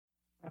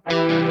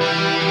Welcome,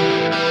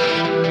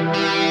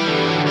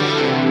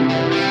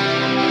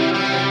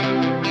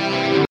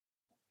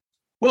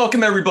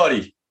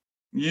 everybody.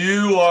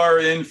 You are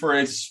in for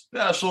a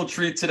special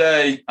treat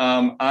today.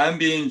 I'm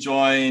being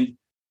joined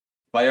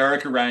by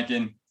Erica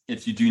Rankin.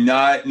 If you do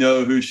not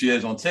know who she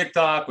is on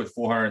TikTok with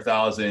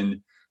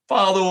 400,000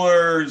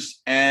 followers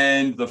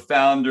and the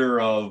founder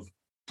of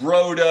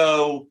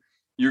Brodo,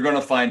 you're going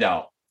to find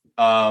out.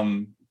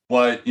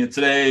 But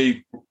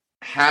today,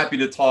 happy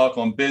to talk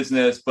on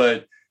business,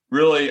 but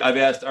really I've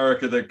asked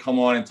Erica to come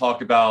on and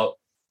talk about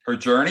her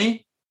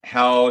journey,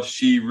 how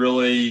she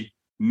really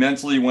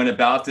mentally went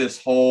about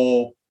this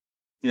whole,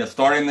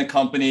 starting the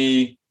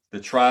company, the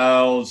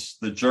trials,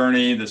 the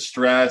journey, the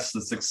stress,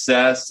 the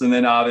success, and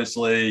then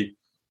obviously,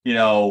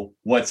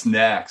 what's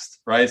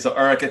next, right? So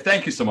Erica,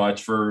 thank you so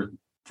much for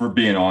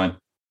being on.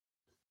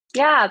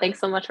 Yeah,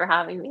 thanks so much for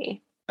having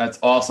me. That's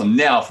awesome.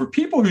 Now, for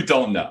people who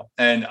don't know,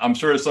 and I'm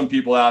sure there's some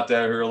people out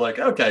there who are like,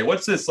 okay,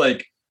 what's this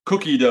like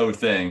cookie dough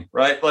thing,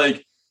 right?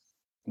 Like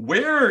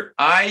where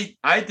I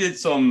did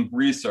some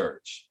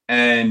research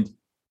and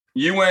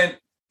you went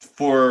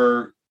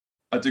for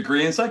a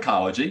degree in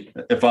psychology,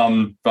 if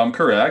I'm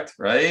correct,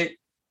 right?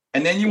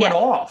 And then you went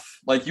off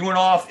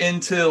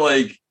into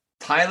like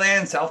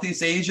Thailand,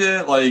 Southeast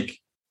Asia, like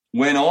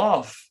went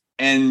off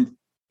and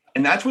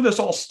that's where this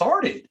all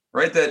started,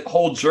 right? That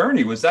whole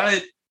journey. Was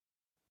that,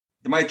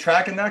 am I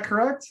tracking that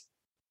correct?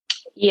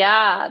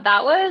 Yeah,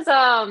 that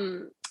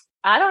was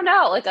I don't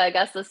know, like I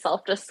guess the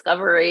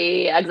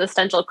self-discovery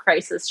existential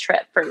crisis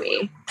trip for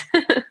me.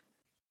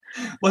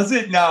 Was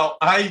it? Now,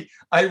 I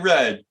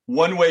read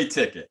one-way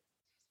ticket,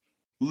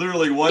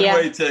 literally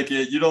one-way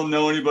ticket. You don't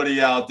know anybody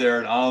out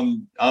there,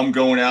 and I'm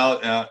going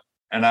out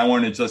and I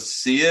want to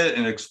just see it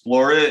and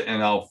explore it,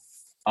 and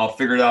I'll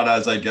figure it out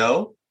as I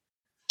go.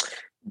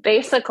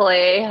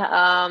 Basically,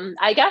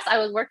 I guess I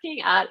was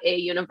working at a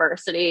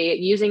university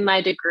using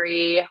my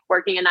degree,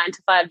 working a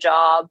 9-to-5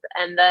 job.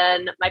 And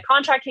then my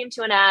contract came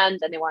to an end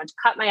and they wanted to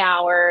cut my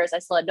hours. I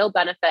still had no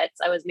benefits.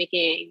 I was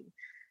making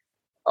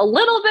a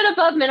little bit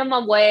above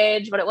minimum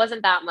wage, but it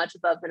wasn't that much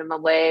above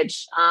minimum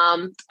wage.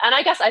 And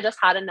I guess I just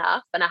had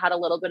enough and I had a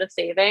little bit of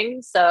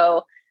savings.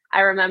 So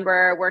I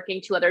remember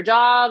working 2 other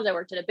jobs. I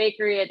worked at a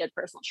bakery. I did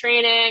personal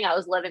training. I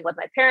was living with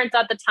my parents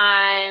at the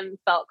time,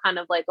 felt kind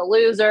of like a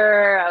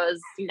loser. I was,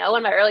 in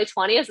my early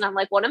 20s and I'm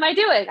like, what am I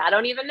doing? I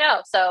don't even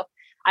know. So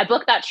I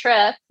booked that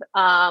trip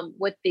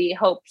with the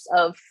hopes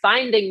of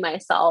finding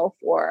myself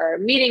or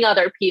meeting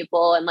other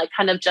people and like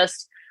kind of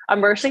just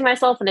immersing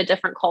myself in a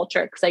different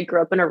culture because I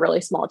grew up in a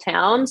really small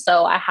town.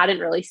 So I hadn't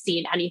really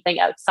seen anything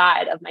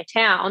outside of my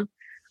town.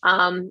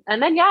 And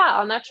then,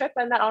 on that trip,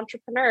 I met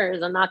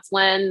entrepreneurs, and that's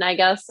when I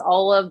guess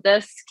all of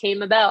this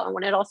came about and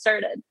when it all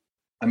started.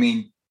 I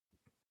mean,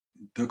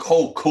 the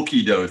whole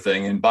cookie dough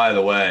thing. And by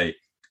the way,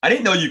 I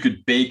didn't know you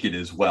could bake it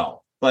as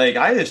well. Like,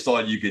 I just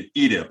thought you could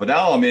eat it, but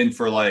now I'm in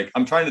for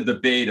I'm trying to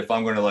debate if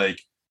I'm going to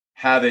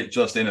have it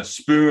just in a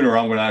spoon or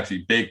I'm going to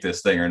actually bake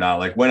this thing or not.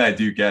 Like when I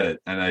do get it.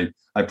 And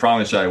I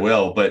promise you I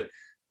will, but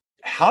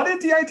how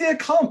did the idea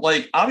come?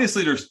 Like,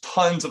 obviously there's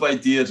tons of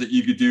ideas that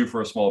you could do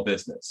for a small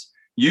business.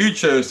 You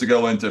chose to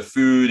go into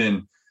food,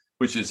 and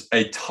which is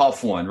a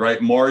tough one,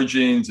 right?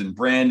 Margins and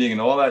branding and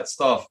all that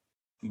stuff.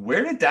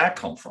 Where did that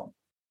come from?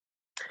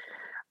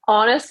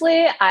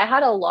 Honestly, I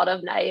had a lot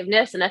of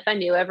naiveness. And if I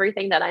knew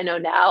everything that I know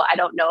now, I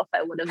don't know if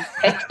I would have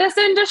picked this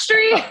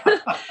industry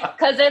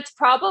because it's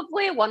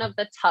probably one of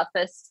the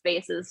toughest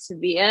spaces to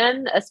be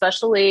in,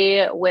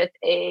 especially with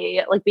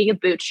being a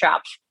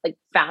bootstrap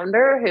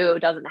founder who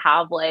doesn't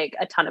have a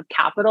ton of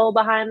capital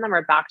behind them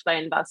or backed by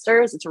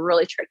investors. It's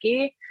really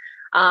tricky.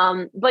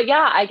 But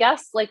I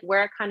guess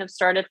where it kind of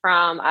started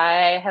from,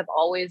 I have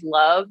always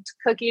loved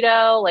cookie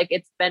dough.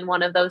 It's been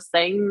one of those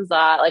things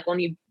that when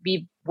you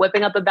be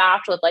whipping up a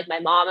batch with my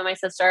mom and my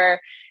sister,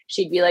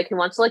 she'd be like, who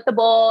wants to lick the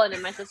bowl? And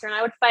then my sister and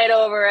I would fight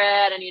over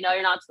it. And,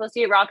 you're not supposed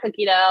to eat raw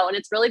cookie dough. And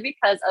it's really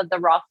because of the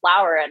raw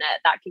flour in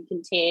it that can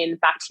contain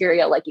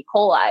bacteria like E.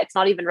 coli. It's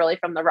not even really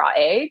from the raw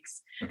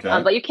eggs.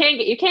 Okay. But you can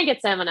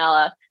get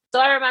salmonella. So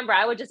I remember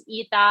I would just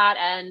eat that.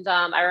 And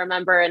I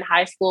remember in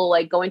high school,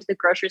 going to the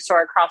grocery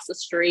store across the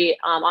street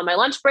on my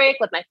lunch break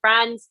with my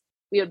friends.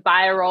 We would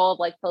buy a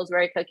roll of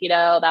Pillsbury cookie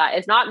dough that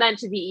is not meant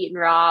to be eaten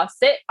raw,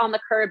 sit on the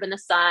curb in the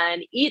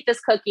sun, eat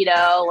this cookie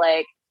dough,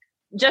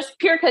 just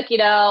pure cookie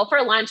dough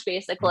for lunch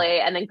basically,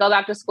 and then go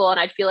back to school and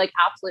I'd feel like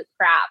absolute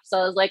crap. So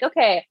I was like,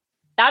 okay,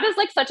 that is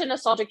such a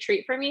nostalgic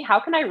treat for me. How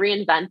can I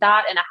reinvent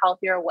that in a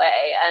healthier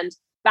way? And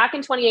back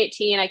in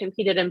 2018, I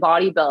competed in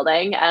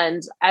bodybuilding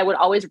and I would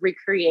always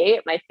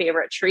recreate my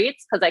favorite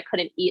treats because I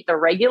couldn't eat the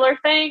regular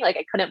thing.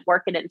 I couldn't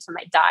work it into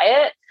my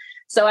diet.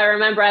 So I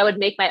remember I would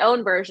make my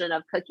own version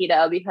of cookie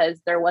dough because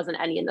there wasn't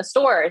any in the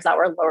stores that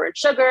were lower in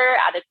sugar,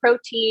 added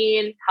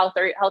protein,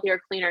 healthier,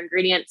 cleaner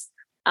ingredients.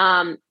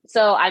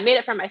 So I made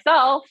it for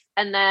myself.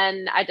 And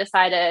then I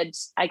decided,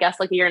 I guess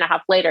a year and a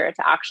half later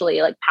to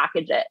actually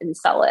package it and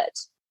sell it.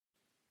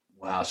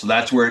 Wow. So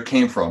that's where it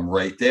came from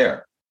right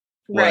there.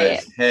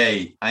 Right.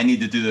 Hey, I need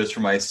to do this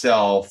for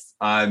myself.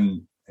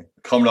 I'm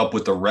coming up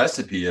with the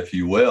recipe, if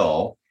you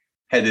will.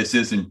 hey, this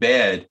isn't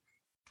bad.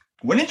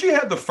 When did you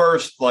have the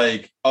first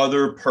like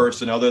other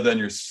person other than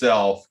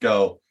yourself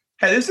go,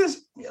 hey, this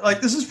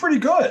is pretty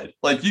good.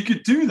 Like you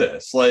could do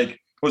this. Like,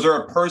 was there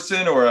a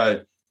person or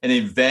an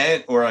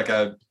event or like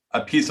a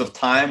piece of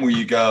time where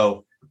you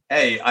go,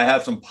 hey, I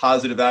have some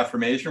positive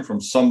affirmation from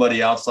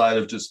somebody outside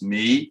of just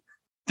me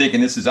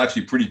thinking this is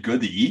actually pretty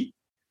good to eat?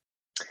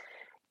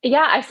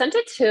 Yeah, I sent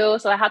it too.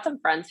 So I had some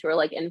friends who were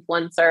like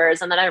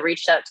influencers, and then I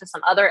reached out to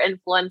some other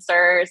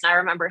influencers. And I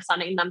remember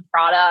sending them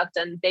product,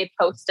 and they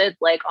posted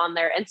like on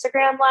their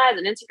Instagram lives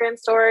and Instagram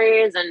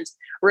stories and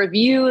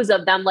reviews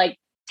of them like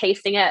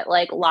tasting it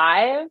like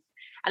live.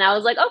 And I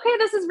was like, okay,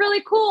 this is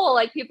really cool.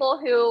 Like people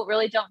who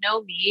really don't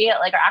know me,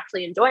 like are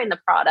actually enjoying the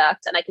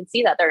product. And I can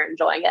see that they're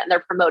enjoying it and they're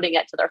promoting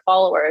it to their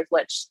followers,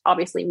 which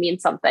obviously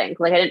means something.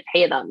 Like I didn't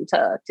pay them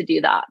to do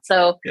that.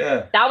 So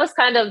Yeah. that was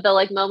kind of the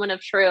like moment of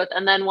truth.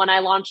 And then when I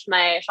launched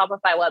my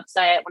Shopify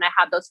website, when I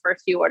had those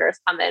first few orders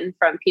come in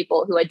from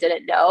people who I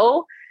didn't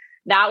know,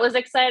 that was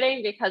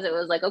exciting because it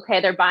was like,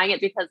 okay, they're buying it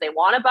because they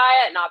want to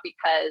buy it, not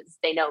because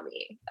they know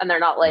me. And they're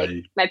not like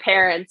Right. my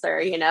parents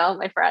or,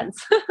 my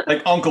friends.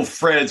 Like Uncle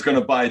Fred's going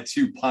to buy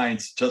 2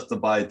 pints just to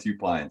buy 2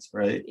 pints,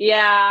 right?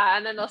 Yeah.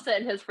 And then they'll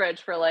sit in his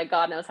fridge for like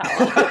God knows how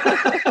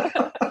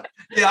long.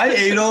 Yeah, I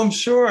ate them.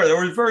 Sure. They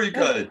were very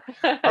good.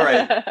 All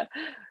right.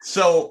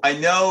 So I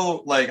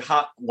know like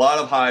a lot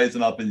of highs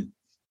and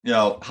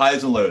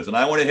highs and lows. And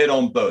I want to hit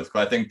on both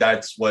because I think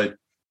that's what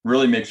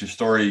really makes your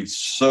story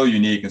so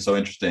unique and so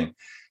interesting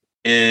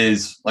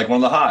is like one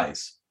of the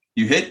highs.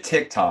 You hit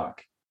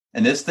TikTok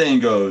and this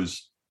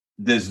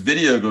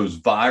video goes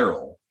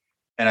viral.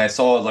 And I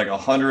saw like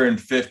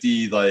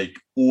 150 like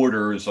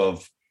orders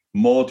of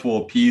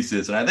multiple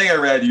pieces. And I think I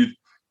read you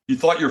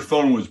thought your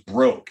phone was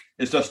broke.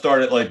 It just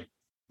started like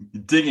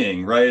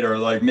dinging, right? Or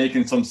like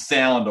making some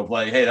sound of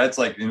like, hey, that's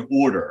like an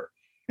order.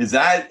 Is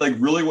that like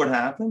really what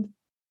happened?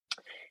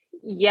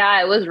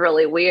 Yeah, it was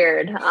really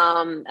weird.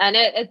 And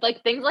it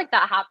like things like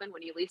that happen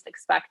when you least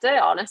expect it,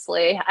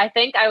 honestly. I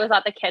think I was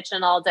at the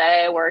kitchen all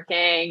day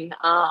working.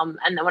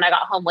 And then when I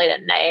got home late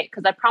at night,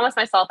 because I promised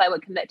myself I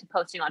would commit to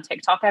posting on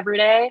TikTok every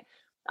day.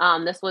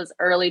 This was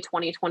early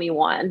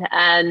 2021.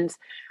 And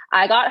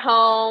I got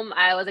home,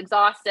 I was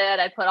exhausted.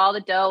 I put all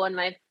the dough in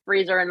my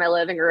freezer in my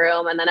living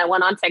room. And then I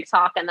went on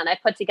TikTok and then I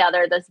put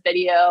together this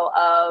video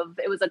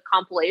it was a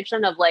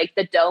compilation of like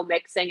the dough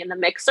mixing in the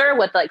mixer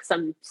with like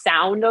some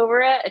sound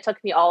over it. It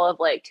took me all of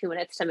like 2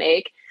 minutes to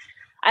make.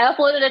 I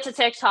uploaded it to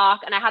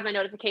TikTok and I had my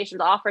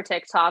notifications off for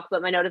TikTok,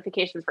 but my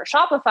notifications for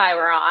Shopify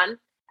were on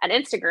and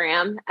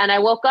Instagram. And I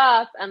woke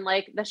up and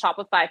like the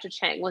Shopify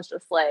cha-ching was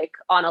just like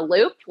on a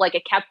loop. Like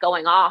it kept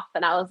going off.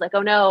 And I was like,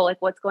 oh no,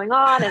 like what's going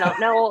on? I don't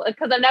know.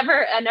 Cause I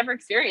never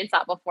experienced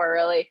that before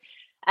really.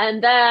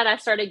 And then I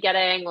started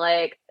getting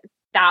like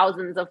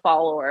thousands of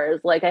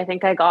followers. Like I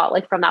think I got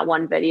like from that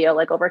one video,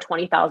 like over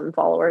 20,000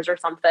 followers or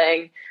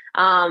something.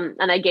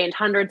 And I gained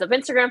hundreds of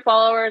Instagram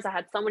followers. I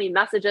had so many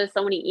messages,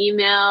 so many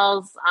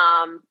emails.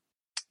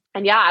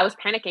 And yeah, I was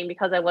panicking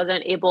because I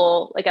wasn't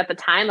able, like at the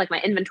time, like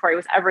my inventory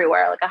was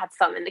everywhere. Like I had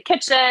some in the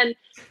kitchen,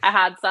 I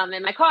had some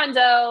in my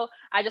condo.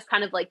 I just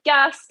kind of like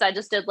guessed. I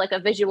just did like a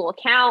visual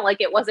account. Like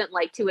it wasn't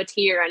like to a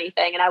T or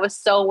anything. And I was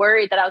so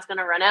worried that I was going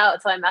to run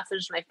out. So I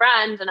messaged my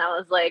friend and I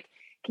was like,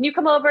 can you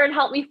come over and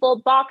help me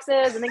fold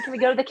boxes? And then can we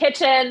go to the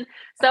kitchen?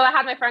 So I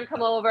had my friend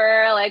come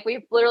over, like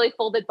we literally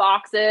folded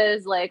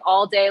boxes like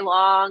all day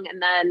long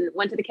and then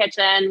went to the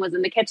kitchen, was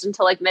in the kitchen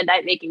till like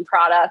midnight making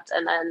product.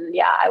 And then,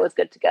 yeah, I was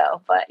good to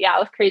go. But yeah, it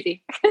was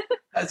crazy.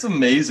 That's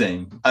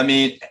amazing. I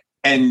mean,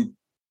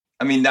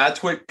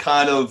 that's what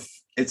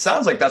it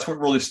sounds like that's what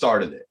really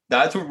started it.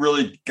 That's what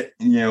really,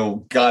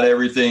 got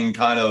everything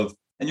and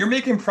you're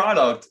making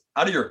product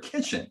out of your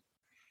kitchen.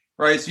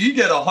 Right. So you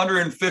get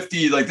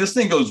 150, like this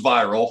thing goes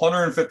viral,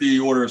 150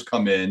 orders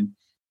come in,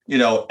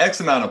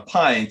 X amount of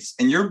pints,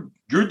 and you're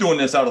doing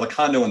this out of the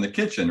condo in the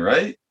kitchen,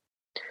 right?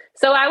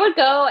 So I would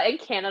go in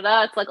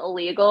Canada, it's like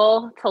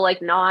illegal to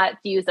like not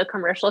use a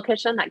commercial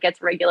kitchen that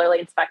gets regularly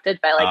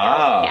inspected by like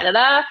Health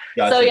Canada.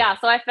 Gotcha. So yeah,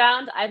 so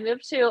I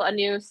moved to a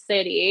new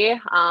city,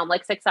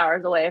 like 6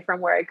 hours away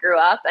from where I grew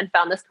up and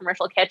found this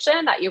commercial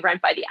kitchen that you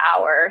rent by the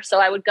hour.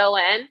 So I would go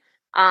in.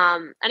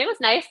 And it was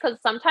nice because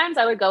sometimes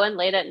I would go in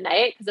late at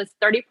night because it's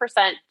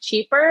 30%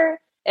 cheaper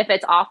if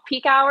it's off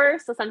peak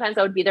hours. So sometimes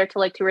I would be there till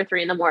like 2 or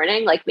 3 in the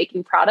morning, like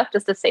making product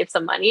just to save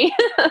some money.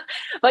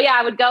 But yeah,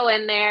 I would go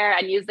in there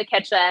and use the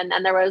kitchen.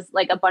 And there was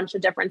like a bunch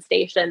of different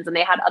stations and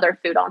they had other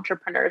food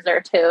entrepreneurs there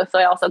too. So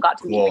I also got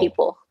to meet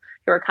people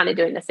who were kind of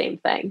doing the same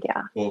thing.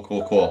 Yeah.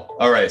 Cool.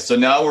 All right. So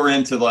now we're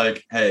into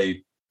like,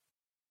 hey,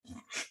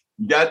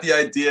 you got the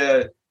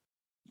idea.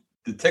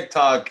 The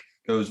TikTok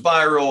goes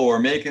viral or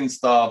making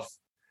stuff.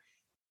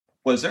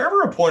 Was there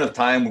ever a point of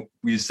time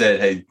where you said,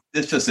 hey,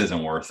 this just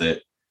isn't worth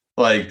it?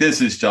 Like, this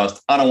is just,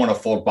 I don't want to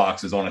fold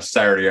boxes on a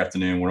Saturday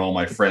afternoon when all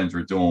my friends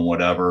are doing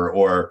whatever,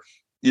 or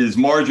his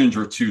margins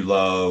are too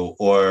low,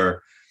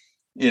 or,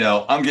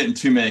 I'm getting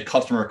too many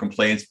customer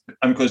complaints.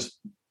 Because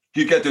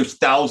you get those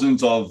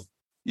thousands of,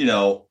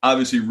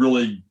 obviously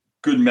really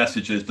good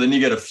messages, but then you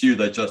get a few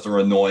that just are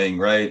annoying,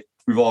 right?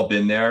 We've all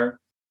been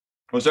there.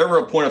 Was there ever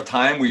a point of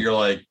time where you're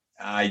like,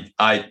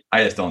 I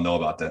just don't know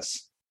about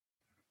this?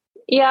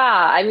 Yeah,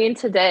 I mean,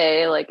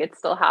 today, like it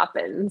still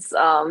happens.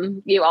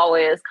 You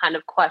always kind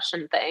of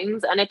question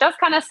things, and it does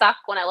kind of suck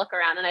when I look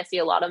around and I see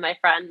a lot of my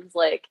friends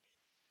like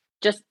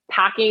just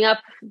packing up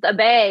the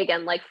bag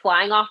and like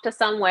flying off to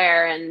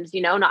somewhere and,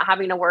 not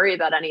having to worry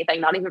about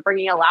anything, not even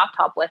bringing a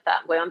laptop with them,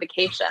 going on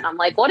vacation. I'm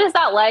like, what is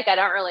that like? I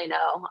don't really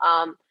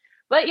know.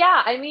 But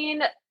yeah, I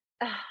mean,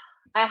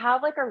 I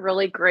have like a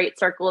really great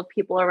circle of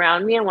people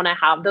around me. And when I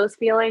have those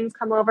feelings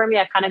come over me,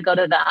 I kind of go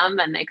to them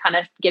and they kind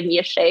of give me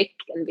a shake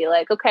and be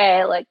like,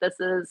 okay, like this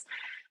is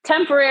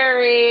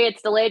temporary,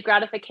 it's delayed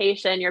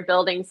gratification, you're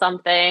building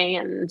something,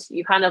 and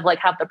you kind of like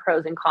have the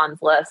pros and cons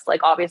list.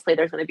 Like obviously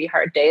there's going to be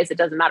hard days. It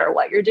doesn't matter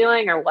what you're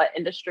doing or what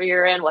industry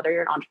you're in, whether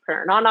you're an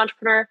entrepreneur or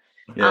non-entrepreneur.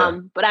 Yeah.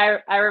 But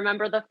I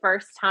remember the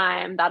first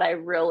time that I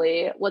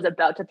really was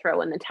about to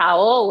throw in the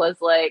towel was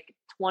like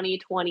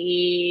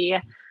 2020,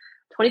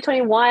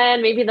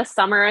 2021, maybe the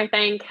summer, I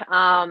think.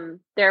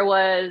 There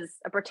was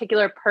a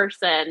particular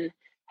person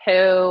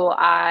who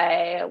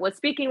I was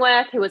speaking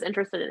with who was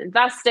interested in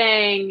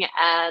investing,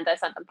 and I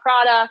sent them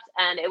product,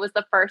 and it was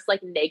the first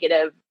like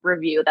negative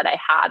review that I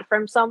had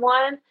from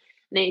someone.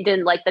 They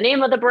didn't like the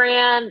name of the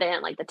brand, they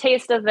didn't like the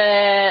taste of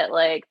it.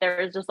 Like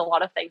there was just a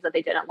lot of things that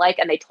they didn't like,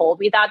 and they told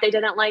me that they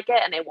didn't like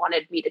it and they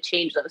wanted me to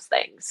change those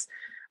things.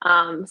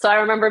 So I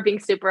remember being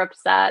super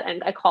upset,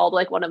 and I called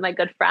like one of my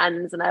good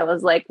friends and I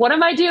was like, what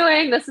am I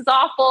doing? This is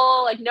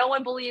awful. Like no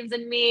one believes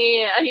in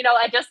me.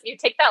 You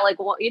take that, like,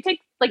 you take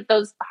like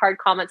those hard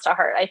comments to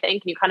heart, I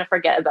think, and you kind of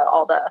forget about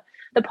all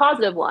the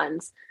positive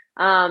ones.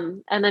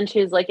 And then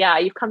she's like, yeah,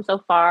 you've come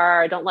so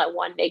far. Don't let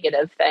one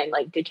negative thing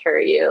like deter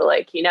you.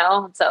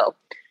 So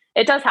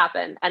it does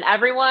happen, and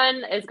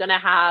everyone is going to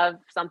have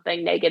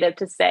something negative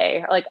to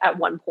say, like at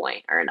one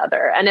point or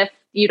another. And if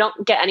you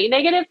don't get any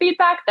negative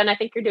feedback, then I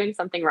think you're doing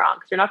something wrong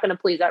because you're not going to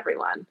please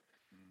everyone.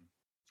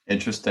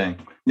 Interesting.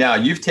 Now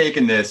you've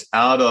taken this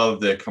out of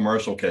the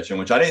commercial kitchen,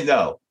 which I didn't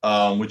know,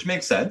 which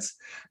makes sense.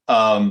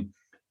 And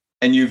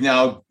you've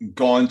now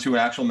gone to an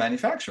actual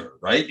manufacturer,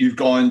 right? You've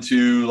gone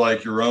to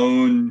like your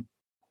own,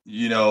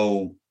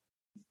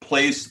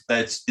 place.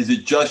 Is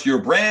it just your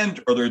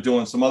brand, or they're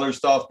doing some other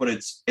stuff, but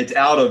it's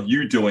out of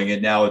you doing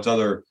it now, it's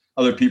other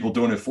people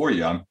doing it for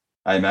you,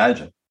 I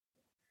imagine.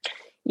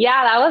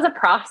 Yeah, that was a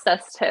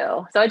process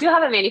too. So I do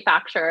have a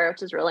manufacturer,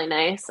 which is really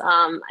nice.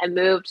 I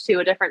moved to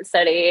a different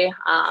city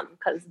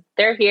because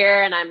they're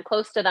here and I'm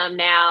close to them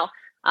now.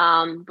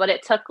 But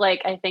it took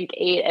like, I think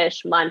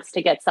 8-ish months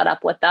to get set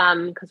up with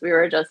them because we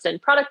were just in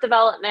product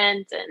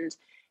development and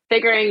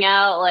figuring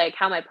out like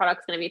how my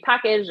product's going to be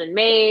packaged and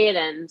made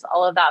and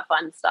all of that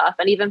fun stuff.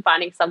 And even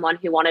finding someone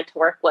who wanted to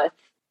work with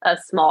a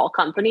small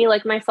company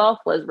like myself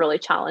was really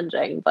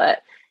challenging. But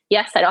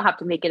yes, I don't have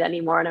to make it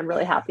anymore, and I'm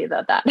really happy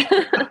about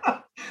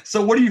that.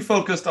 So what are you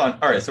focused on?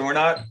 All right, so we're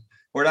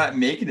not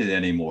making it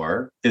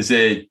anymore. Is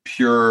it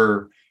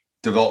pure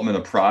development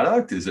of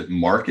product? Is it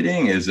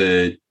marketing? Is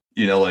it,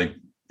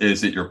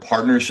 is it your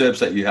partnerships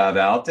that you have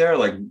out there?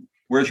 Like,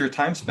 where's your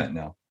time spent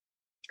now?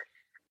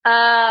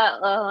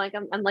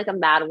 I'm like a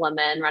mad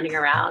woman running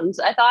around.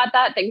 I thought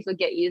that things would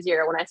get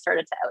easier when I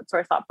started to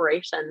outsource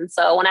operations.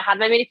 So when I had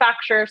my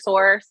manufacturer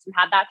sourced and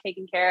had that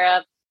taken care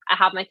of, I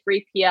have my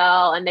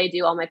 3PL and they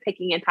do all my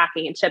picking and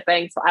packing and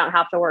shipping. So I don't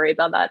have to worry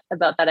about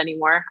that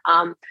anymore.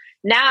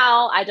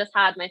 Now I just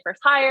had my first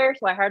hire.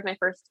 So I hired my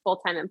first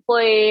full-time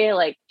employee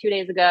like 2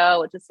 days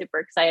ago, which is super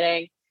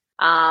exciting.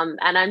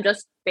 And I'm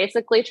just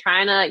basically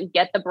trying to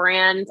get the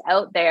brand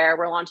out there.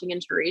 We're launching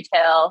into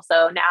retail.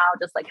 So now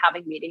just like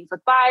having meetings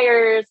with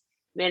buyers,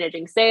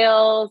 managing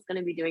sales, going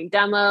to be doing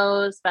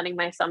demos, spending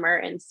my summer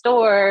in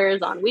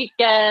stores on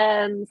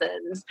weekends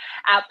and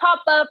at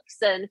pop-ups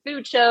and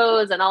food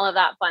shows and all of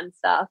that fun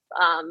stuff.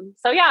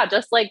 So yeah,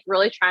 just like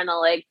really trying to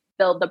like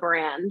build the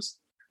brand.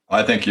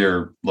 I think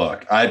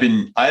I've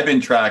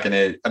been tracking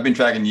it. I've been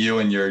tracking you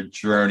and your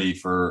journey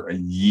for a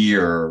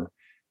year.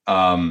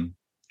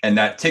 And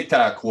that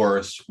TikTok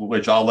course,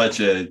 which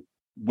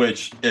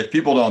if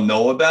people don't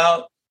know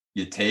about,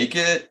 you take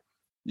it,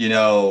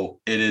 it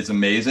is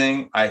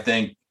amazing. I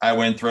think I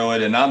went through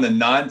it, and I'm the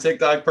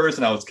non-TikTok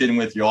person. I was kidding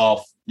with you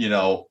off,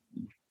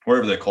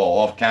 whatever they call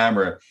off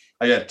camera.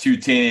 I got 2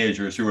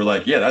 teenagers who were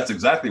like, yeah, that's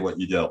exactly what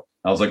you do.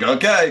 I was like,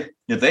 okay,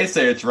 if they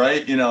say it's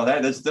right, hey,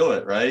 let's do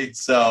it. Right.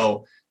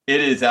 So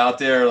it is out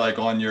there like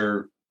on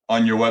your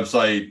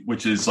website,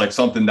 which is like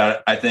something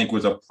that I think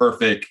was a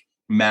perfect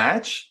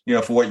match,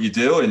 for what you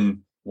do, and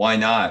why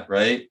not,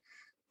 right?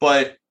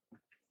 But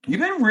you've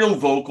been real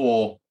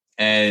vocal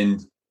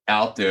and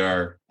out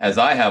there, as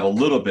I have a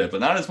little bit, but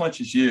not as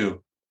much as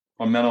you,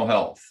 on mental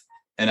health.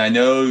 And I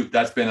know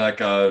that's been like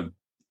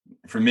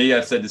for me,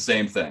 I've said the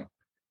same thing,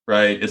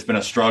 right? It's been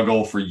a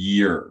struggle for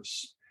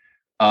years.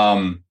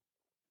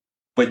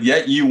 But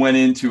yet you went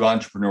into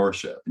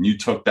entrepreneurship and you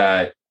took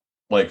that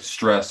like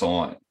stress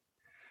on.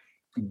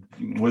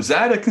 Was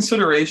that a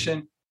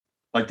consideration?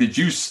 Like, did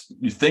you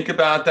think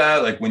about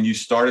that? Like when you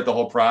started the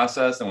whole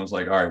process and was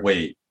like, all right,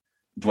 wait,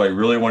 do I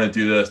really want to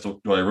do this? Do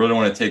I really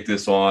want to take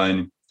this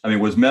on? I mean,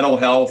 was mental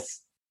health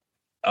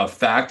a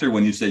factor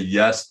when you say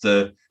yes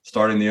to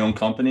starting the own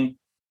company?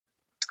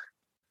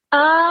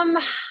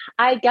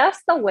 I guess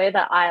the way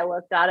that I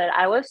looked at it,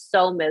 I was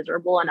so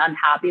miserable and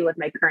unhappy with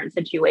my current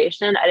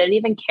situation. I didn't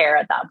even care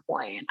at that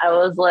point. I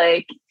was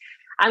like,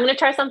 I'm going to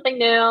try something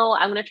new.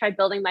 I'm going to try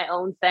building my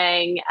own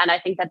thing. And I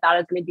think that that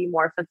is going to be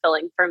more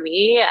fulfilling for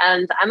me.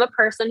 And I'm a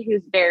person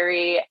who's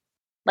very,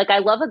 like, I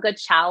love a good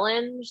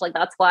challenge. Like,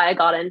 that's why I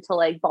got into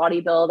like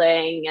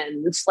bodybuilding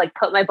and just like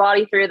put my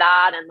body through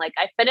that. And like,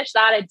 I finished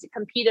that. I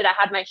competed. I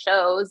had my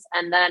shows.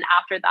 And then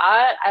after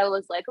that, I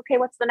was like, okay,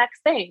 what's the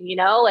next thing? You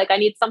know, like I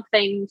need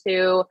something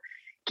to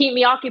keep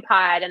me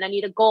occupied and I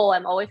need a goal.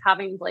 I'm always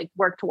having to like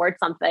work towards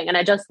something. And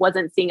I just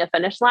wasn't seeing a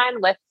finish line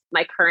with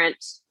my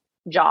current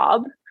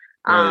job.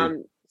 Right.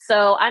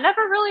 So I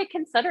never really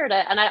considered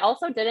it. And I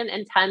also didn't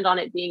intend on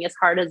it being as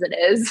hard as it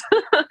is.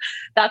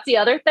 That's the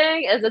other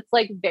thing is it's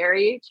like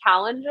very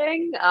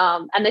challenging.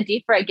 And the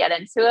deeper I get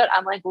into it,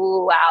 I'm like,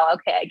 ooh, wow,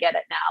 okay, I get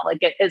it now.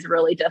 Like it is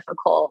really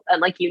difficult.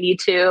 And like you need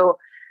to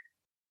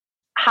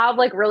have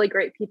like really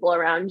great people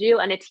around you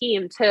and a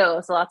team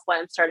too. So that's why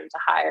I'm starting to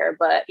hire.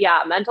 But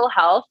yeah, mental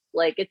health,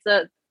 like it's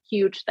a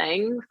huge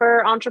thing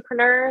for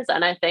entrepreneurs.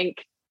 And I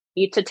think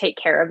you need to take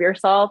care of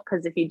yourself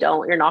because if you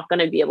don't, you're not going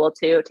to be able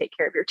to take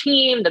care of your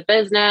team, the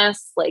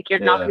business, like you're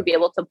not going to be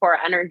able to pour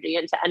energy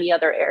into any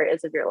other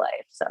areas of your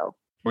life. So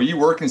Were you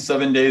working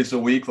 7 days a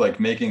week,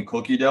 like making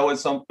cookie dough at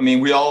some? I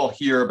mean, we all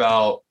hear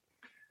about,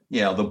 the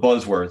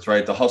buzzwords,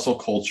 right? The hustle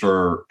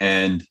culture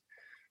and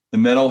the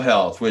mental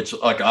health, which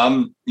like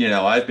I've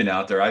been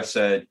out there. I've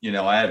said,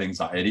 I have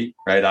anxiety,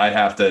 right? I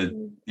have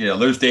to,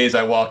 there's days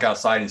I walk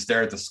outside and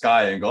stare at the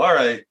sky and go, all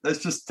right, let's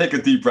just take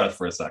a deep breath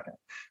for a second,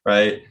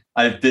 right?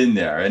 I've been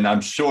there and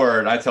I'm sure,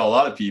 and I tell a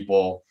lot of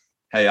people,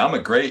 hey, I'm a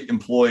great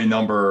employee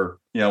number,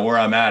 where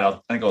I'm at. I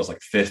think I was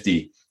like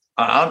 50.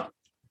 I'm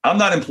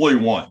not employee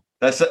one.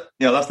 That's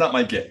not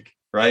my gig,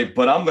 right?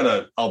 But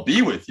I'll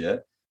be with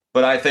you.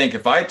 But I think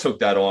if I took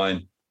that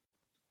on,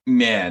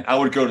 man, I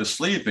would go to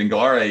sleep and go,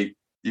 all right,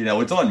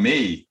 it's on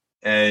me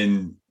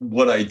and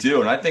what I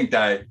do. And I think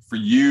that for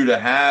you to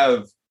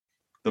have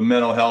the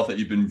mental health that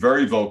you've been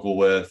very vocal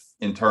with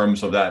in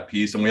terms of that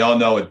piece, and we all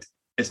know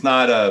it's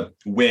not a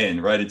win,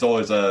 right? It's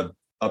always a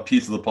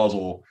piece of the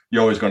puzzle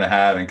you're always going to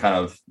have and kind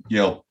of,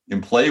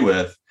 and play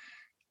with.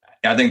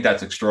 I think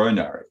that's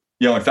extraordinary.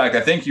 In fact,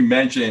 I think you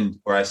mentioned,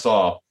 or I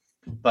saw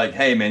like,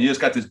 hey man, you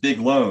just got this big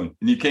loan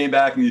and you came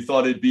back and you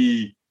thought it'd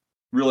be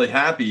really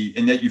happy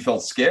and yet you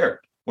felt scared.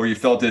 Or you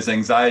felt this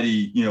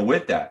anxiety,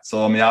 with that.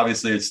 So, I mean,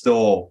 obviously it's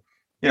still,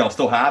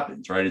 still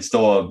happens, right? It's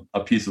still a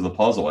piece of the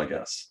puzzle, I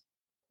guess.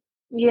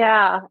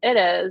 yeah, it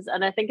is.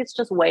 And I think it's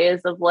just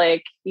ways of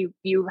like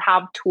you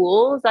have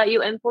tools that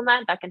you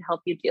implement that can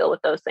help you deal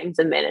with those things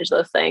and manage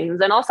those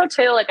things. And also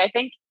too, like I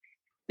think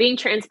being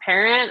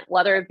transparent,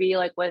 whether it be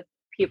like with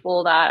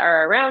people that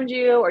are around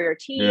you or your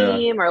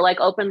team or like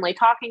openly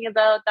talking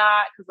about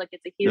that, because like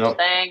it's a huge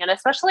thing. And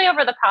especially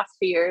over the past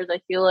 2 years, I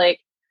feel like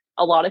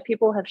a lot of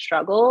people have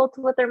struggled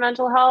with their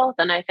mental health.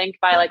 And I think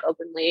by like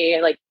openly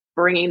like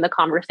bringing the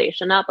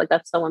conversation up, like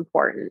that's so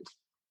important.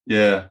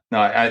 Yeah,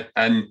 no,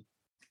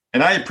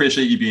 and I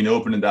appreciate you being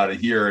open about it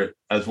here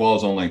as well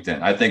as on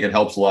LinkedIn. I think it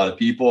helps a lot of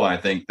people. I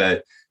think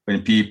that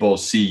when people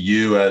see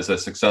you as a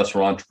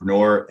successful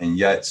entrepreneur and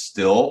yet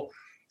still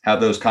have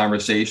those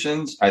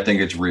conversations, I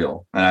think it's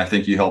real. And I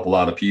think you help a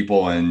lot of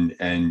people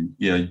and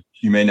you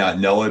may not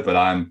know it, but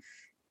I'm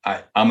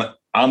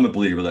a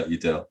believer that you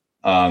do.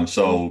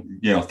 So,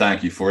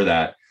 thank you for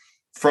that.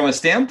 From a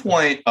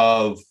standpoint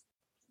of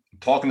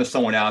talking to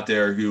someone out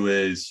there who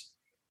is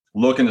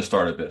looking to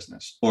start a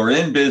business or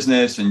in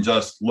business and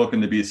just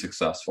looking to be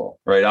successful,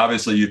 right?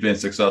 Obviously you've been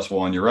successful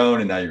on your own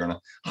and now you're going to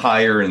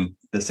hire and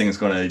this thing is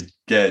going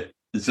to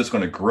it's just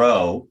going to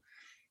grow.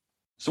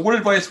 So what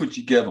advice would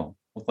you give them?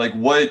 Like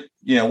what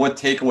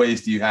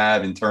takeaways do you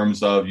have in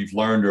terms of you've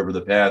learned over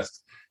the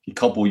past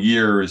couple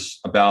years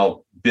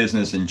about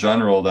business in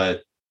general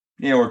that,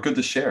 are good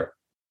to share?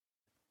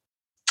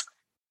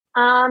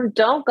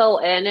 Don't go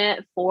in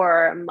it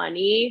for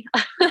money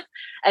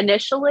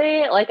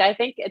initially. Like, I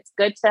think it's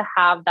good to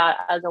have that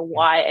as a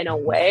why in a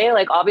way.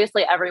 Like,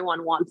 obviously,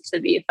 everyone wants to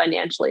be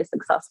financially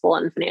successful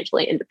and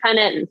financially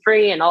independent and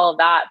free and all of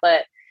that.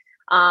 But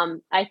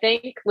I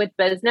think with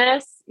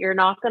business, you're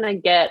not going to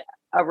get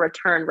a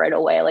return right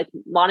away. Like,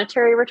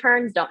 monetary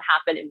returns don't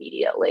happen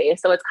immediately.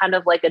 So it's kind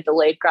of like a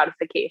delayed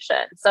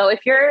gratification. So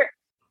if you're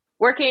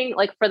working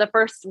like for the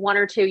first 1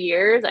 or 2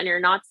 years and you're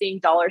not seeing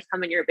dollars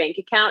come in your bank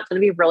account, it's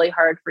going to be really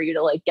hard for you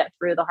to like get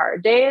through the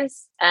hard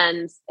days.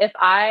 And if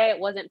I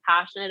wasn't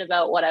passionate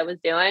about what I was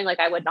doing, like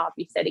I would not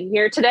be sitting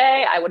here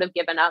today. I would have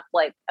given up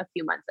like a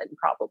few months in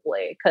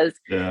probably because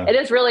it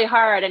is really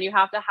hard and you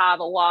have to have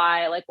a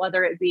why, like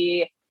whether it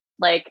be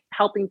like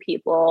helping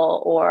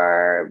people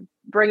or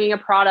bringing a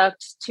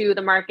product to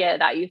the market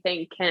that you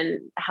think can,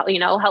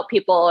 help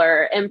people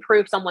or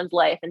improve someone's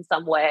life in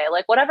some way,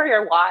 like whatever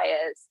your why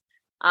is.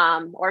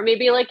 Or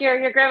maybe like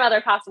your grandmother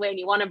passed away and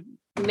you want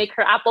to make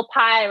her apple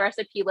pie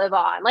recipe live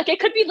on. Like it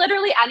could be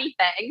literally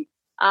anything.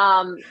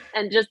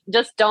 And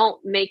just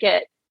don't make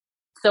it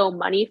so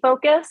money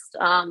focused.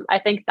 I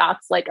think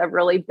that's like a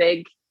really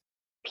big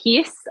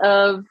piece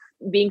of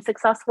being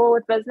successful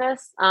with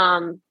business.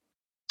 And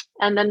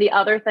then the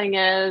other thing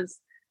is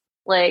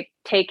like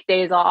take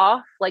days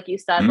off. Like you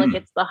said, like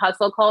it's the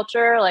hustle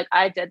culture. Like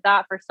I did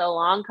that for so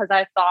long because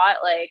I thought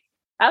like,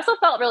 I also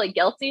felt really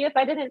guilty if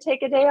I didn't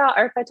take a day off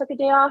or if I took a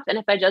day off. And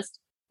if I just,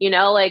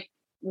 like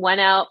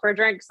went out for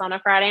drinks on a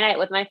Friday night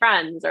with my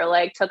friends or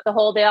like took the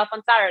whole day off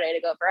on Saturday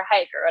to go for a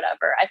hike or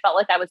whatever, I felt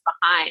like I was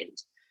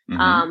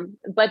behind.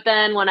 But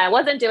then when I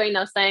wasn't doing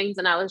those things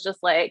and I was just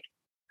like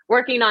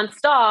working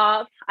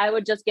nonstop, I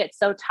would just get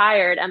so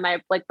tired and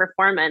my like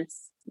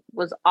performance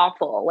was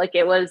awful. Like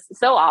it was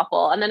so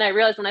awful. And then I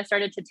realized when I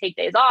started to take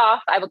days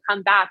off, I would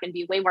come back and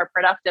be way more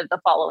productive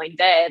the following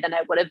day than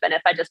I would have been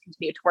if I just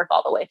continued to work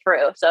all the way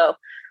through. So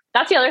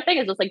that's the other thing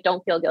is just like,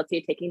 don't feel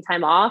guilty taking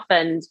time off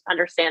and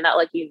understand that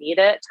like you need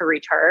it to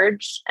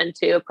recharge and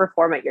to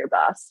perform at your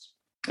best.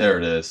 There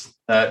it is.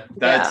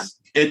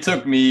 It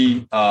took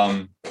me,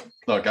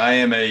 look,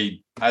 I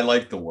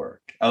like the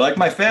work. I like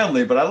my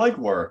family, but I like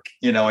work,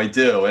 I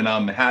do. And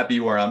I'm happy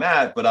where I'm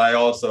at, but I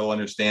also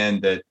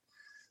understand that,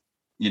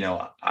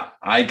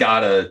 I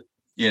gotta,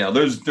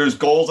 there's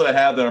goals that I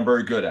have that I'm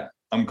very good at.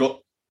 I'm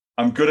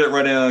good at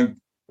writing on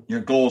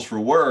goals for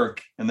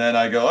work. And then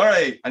I go, all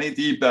right, I need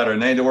to eat better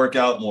and I need to work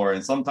out more.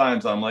 And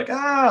sometimes I'm like,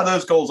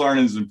 those goals aren't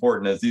as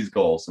important as these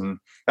goals. And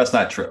that's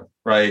not true.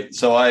 Right.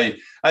 So I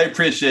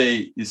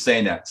appreciate you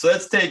saying that. So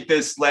let's take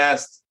this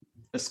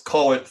let's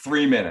call it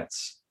 3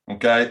 minutes.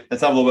 Okay.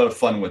 Let's have a little bit of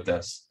fun with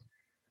this.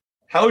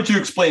 How would you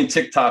explain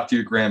TikTok to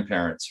your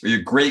grandparents or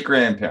your great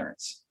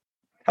grandparents?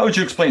 How would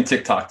you explain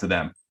TikTok to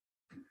them?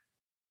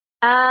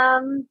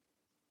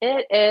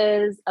 It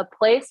is a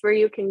place where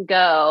you can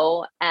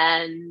go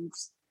and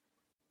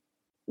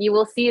you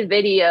will see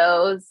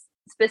videos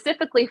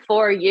specifically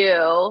for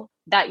you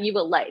that you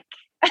will like.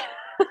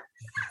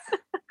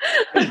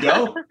 There you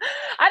go.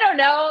 I don't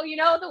know,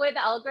 the way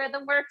the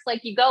algorithm works,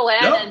 like you go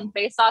in and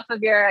based off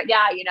of your,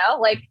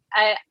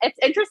 it's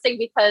interesting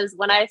because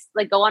when I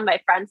like go on my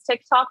friends'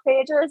 TikTok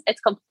pages,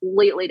 it's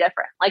completely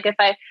different. Like if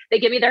they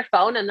give me their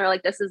phone and they're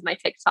like, this is my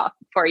TikTok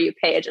for you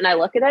page. And I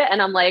look at it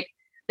and I'm like,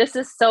 this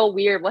is so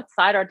weird. What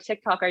side of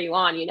TikTok are you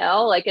on?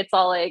 Like it's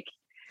all like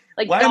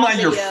why am I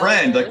your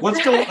friend? Like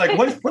what's going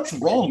what's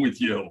wrong with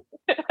you?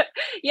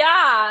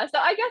 Yeah. So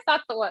I guess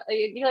that's the one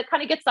you like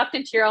kind of get sucked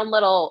into your own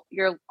little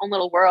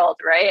world,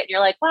 right? And you're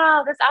like,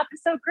 wow, this app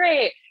is so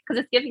great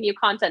because it's giving you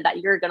content that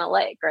you're gonna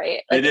like,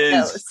 right? Like, it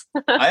is.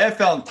 I have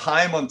found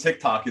time on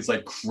TikTok is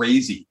like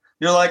crazy.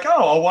 You're like,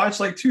 oh, I'll watch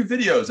like 2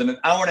 videos, and an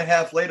hour and a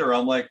half later,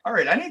 I'm like, all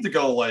right, I need to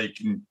go and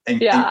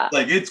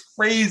like it's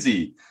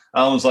crazy.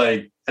 I was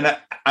like, and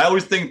I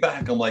always think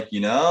back, I'm like,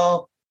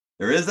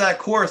 there is that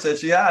course that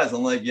she has.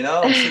 I'm like,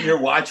 I'm sitting here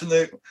watching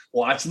the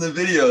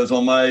videos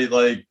on my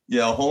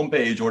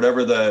homepage or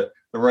whatever the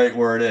right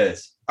word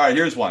is. All right,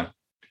 here's one.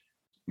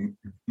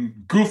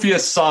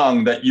 Goofiest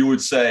song that you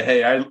would say,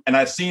 hey,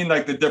 I've seen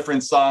like the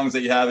different songs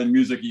that you have in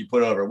music you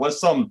put over. What's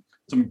some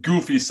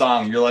goofy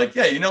song? You're like,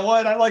 yeah, you know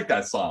what? I like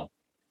that song.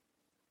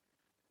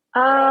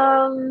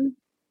 Trying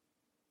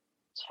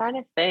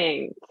to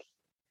think.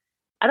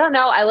 I don't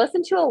know. I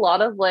listen to a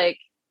lot of like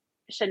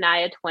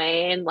Shania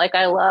Twain. Like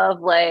I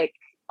love like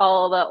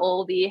all the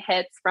oldie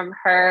hits from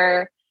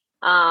her.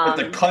 Like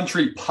the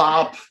country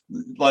pop,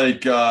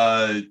 like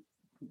Shania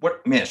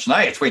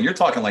Twain, you're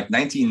talking like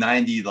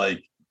 1990,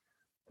 like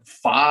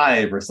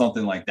 5 or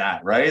something like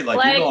that, right? Like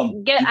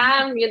I'm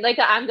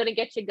gonna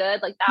get you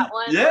good, like that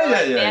one. Yeah.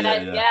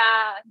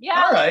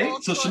 All right,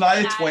 so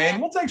Shania Twain,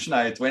 we'll take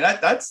Shania Twain. I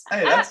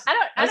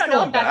don't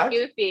know if that's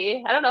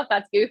goofy. I don't know if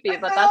that's goofy,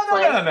 but that's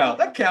no,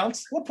 that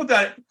counts. We'll put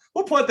that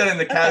in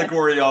the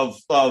category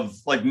of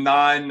like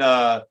non.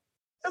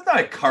 That's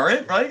not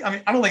current, right? I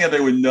mean, I don't think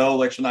anybody would know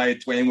like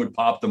Shania Twain would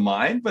pop to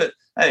mind, but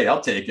hey,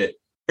 I'll take it.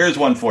 Here's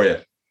one for you.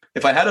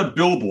 If I had a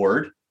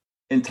billboard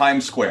in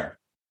Times Square,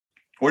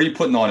 what are you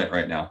putting on it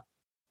right now?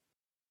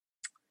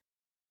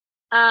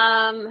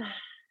 I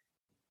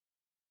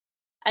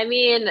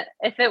mean,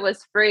 if it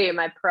was free,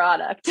 my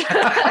product.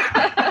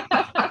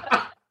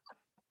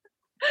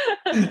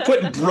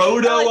 Putting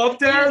Brodo up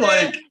there,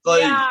 like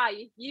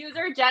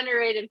user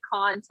generated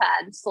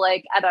content,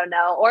 like I don't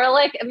know, or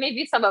like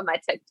maybe some of my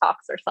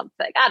TikToks or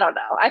something. I don't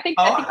know. I think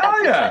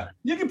that's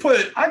you can put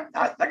it.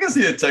 I can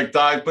see a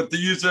TikTok, but the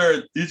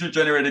user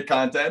generated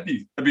content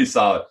it'd be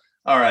solid.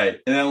 All right,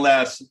 and then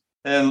last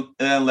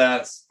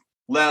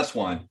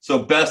one. So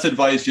best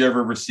advice you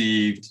ever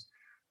received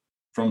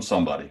from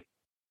somebody?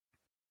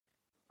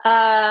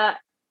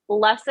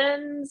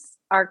 Lessons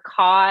are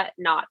caught,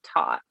 not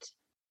taught.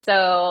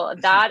 So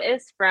that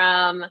is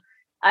from,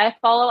 I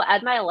follow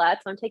Ed Milet.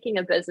 So I'm taking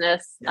a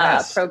business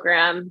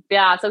program.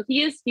 Yeah. So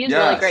he's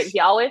really great. He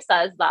always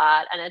says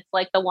that. And it's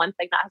like the one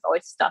thing that has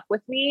always stuck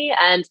with me.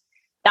 And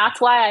that's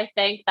why I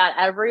think that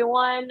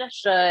everyone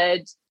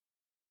should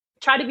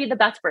try to be the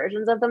best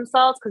versions of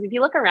themselves. Because if you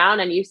look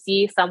around and you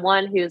see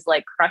someone who's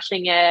like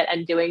crushing it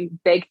and doing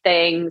big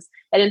things,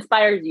 it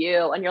inspires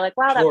you. And you're like,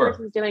 wow, that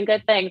person's doing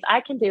good things.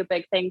 I can do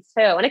big things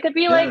too. And it could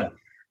be like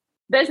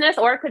business,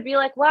 or it could be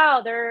like,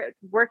 wow, they're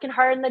working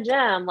hard in the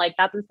gym. Like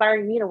that's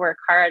inspiring me to work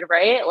hard,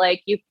 right?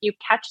 Like you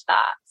catch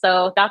that.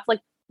 So that's like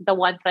the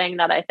one thing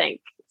that I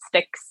think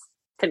sticks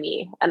to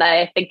me. And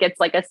I think it's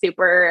like a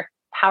super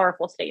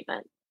powerful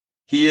statement.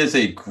 He is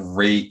a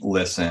great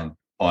listen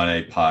on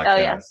a podcast. Oh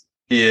yeah.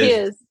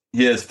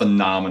 He is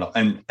phenomenal.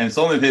 And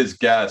some of his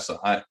guests,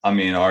 I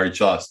mean, are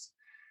just,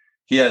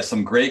 he has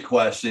some great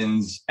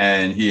questions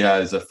and he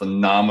has a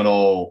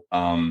phenomenal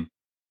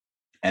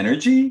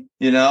energy.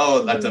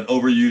 That's an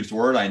overused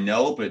word, I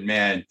know, but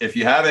man, if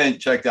you haven't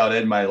checked out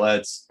Ed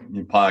Milet's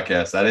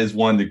podcast, that is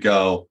one to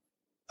go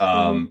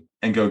and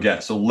go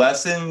get. So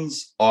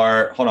lessons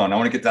are, hold on, I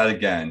want to get that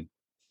again.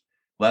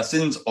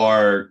 Lessons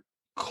are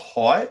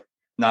caught,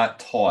 not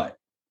taught.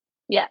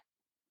 Yeah.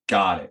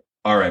 Got it.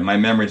 All right. My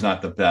memory's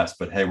not the best,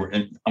 but hey,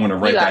 I'm going to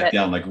write that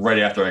down like right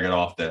after I get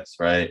off this,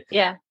 right?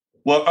 Yeah.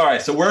 Well, all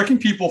right. So where can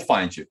people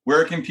find you?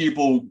 Where can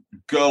people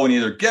go and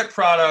either get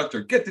product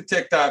or get the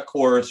TikTok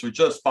course or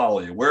just follow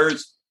you? Where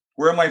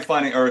am I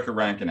finding Erica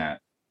Rankin at?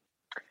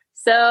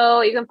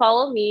 So you can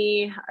follow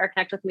me or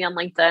connect with me on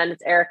LinkedIn.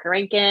 It's Erica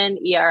Rankin,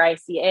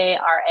 ERICARANKIN.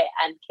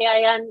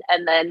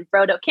 And then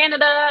Frodo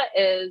Canada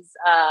is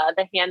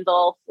the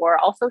handle for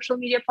all social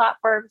media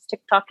platforms,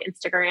 TikTok,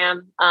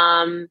 Instagram.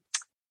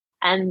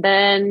 And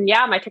then,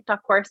 my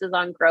TikTok course is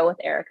on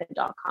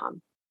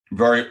growwitherica.com.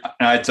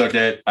 I took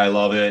it. I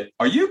love it.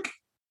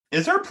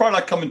 Is there a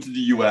product coming to the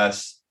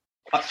US?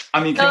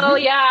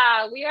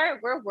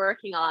 We're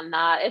working on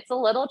that. It's a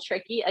little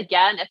tricky.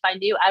 Again, if I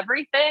knew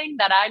everything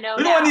that I know,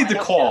 who do I need to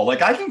call?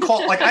 Like I can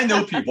call, like I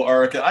know people,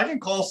 Erica. I can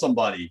call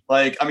somebody.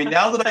 Like, I mean,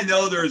 now that I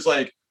know there's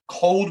like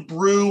cold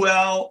brew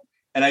out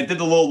and I did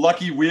the little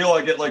lucky wheel,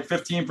 I get like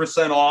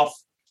 15% off.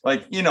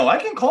 Like, I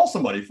can call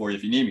somebody for you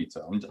if you need me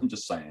to. I'm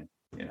just saying.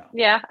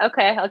 Yeah.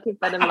 Okay. I'll keep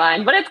that in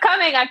mind, but it's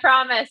coming. I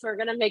promise we're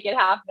going to make it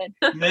happen.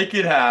 Make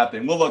it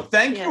happen. Well, look,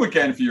 thank you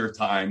again for your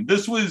time.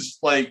 This was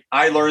like,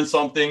 I learned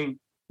something,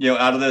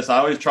 out of this. I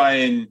always try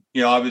and,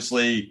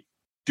 obviously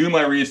do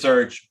my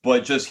research,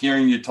 but just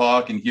hearing you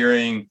talk and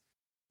hearing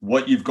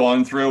what you've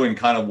gone through and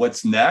kind of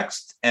what's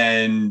next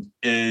and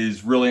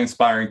is really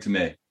inspiring to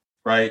me.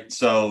 Right.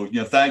 So,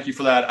 thank you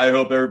for that. I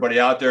hope everybody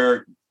out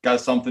there got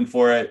something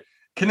for it.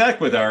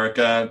 Connect with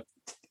Erica,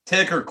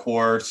 take her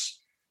course.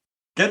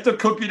 Get the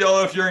cookie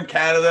dough if you're in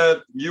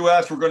Canada.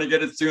 US, we're going to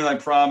get it soon, I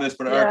promise.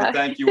 But Erica,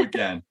 thank you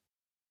again.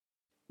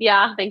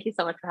 Yeah, thank you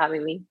so much for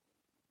having me.